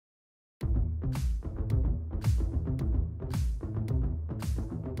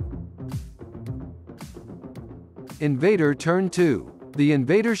Invader Turn 2. The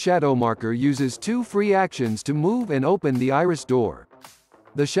Invader Shadow Marker uses 2 free actions to move and open the Iris door.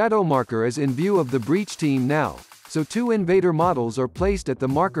 The Shadow Marker is in view of the Breach team now, so 2 Invader models are placed at the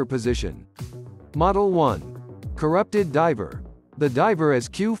marker position. Model 1. Corrupted Diver. The Diver has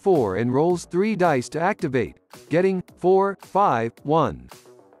Q4 and rolls 3 dice to activate, getting 4, 5, 1.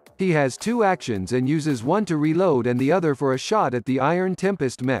 He has 2 actions and uses one to reload and the other for a shot at the Iron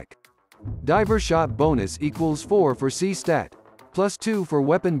Tempest mech. Diver shot bonus equals 4 for C-stat, plus 2 for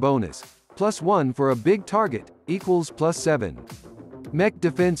weapon bonus, plus 1 for a big target, equals plus 7. Mech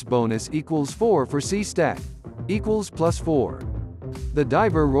defense bonus equals 4 for C-stat, equals plus 4. The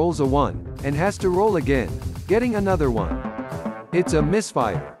Diver rolls a 1, and has to roll again, getting another 1. It's a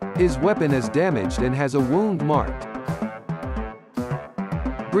misfire. His weapon is damaged and has a wound marked.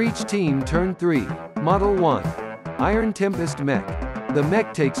 Breach Team Turn 3. Model 1. Iron Tempest Mech. The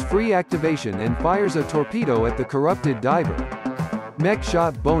mech takes free activation and fires a torpedo at the corrupted Diver. Mech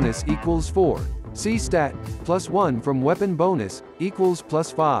shot bonus equals 4. C-stat, plus 1 from weapon bonus, equals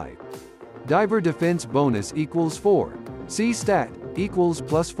plus 5. Diver defense bonus equals 4. C-stat, equals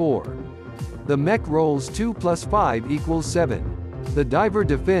plus 4. The mech rolls 2 plus 5 equals 7. The Diver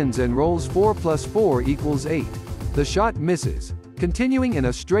defends and rolls 4 plus 4 equals 8. The shot misses, continuing in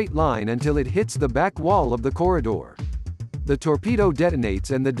a straight line until it hits the back wall of the corridor. The torpedo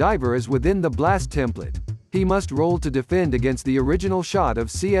detonates and the Diver is within the blast template. He must roll to defend against the original shot of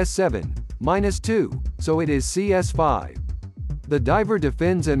CS7, -2, so it is CS5. The Diver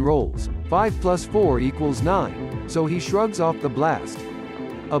defends and rolls, 5 plus 4 equals 9, so he shrugs off the blast.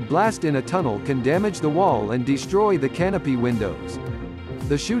 A blast in a tunnel can damage the wall and destroy the canopy windows.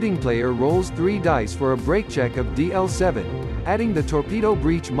 The shooting player rolls 3 dice for a break check of DL7, adding the torpedo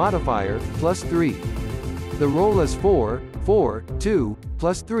breach modifier, plus 3. The roll is 4, 4, 2,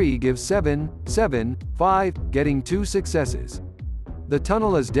 plus 3 gives 7, 7, 5, getting 2 successes. The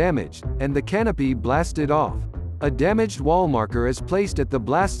tunnel is damaged, and the canopy blasted off. A damaged wall marker is placed at the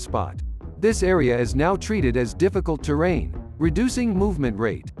blast spot. This area is now treated as difficult terrain, reducing movement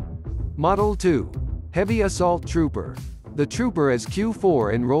rate. Model 2. Heavy Assault Trooper. The Trooper has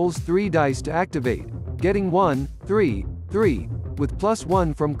Q4 and rolls 3 dice to activate, getting 1, 3, 3, with plus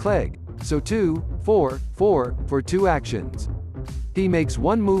 1 from Clegg, so 2, 4, 4, for 2 actions. He makes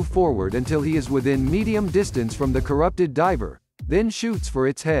 1 move forward until he is within medium distance from the corrupted Diver, then shoots for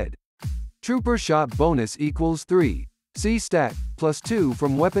its head. Trooper shot bonus equals 3. C-stat, plus 2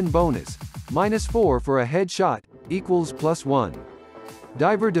 from weapon bonus, -4 for a headshot, equals plus 1.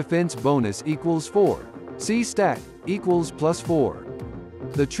 Diver defense bonus equals 4. C-stat, equals plus 4.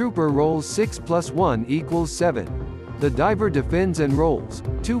 The Trooper rolls 6 plus 1 equals 7. The Diver defends and rolls,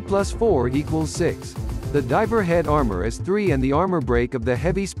 2 plus 4 equals 6. The Diver head armor is 3 and the armor break of the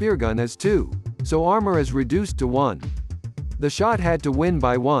heavy speargun is 2, so armor is reduced to 1. The shot had to win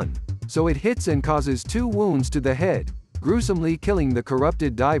by 1, so it hits and causes 2 wounds to the head, gruesomely killing the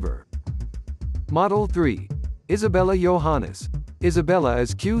corrupted Diver. Model 3. Isabella Johannes. Isabella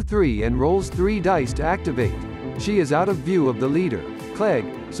is Q3 and rolls 3 dice to activate. She is out of view of the leader, Clegg,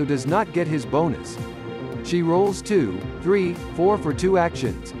 so does not get his bonus. She rolls 2, 3, 4 for 2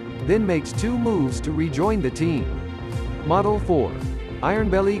 actions, then makes 2 moves to rejoin the team. Model 4.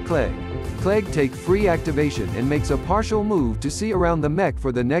 Ironbelly Clegg. Clegg takes free activation and makes a partial move to see around the mech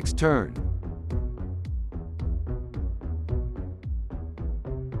for the next turn.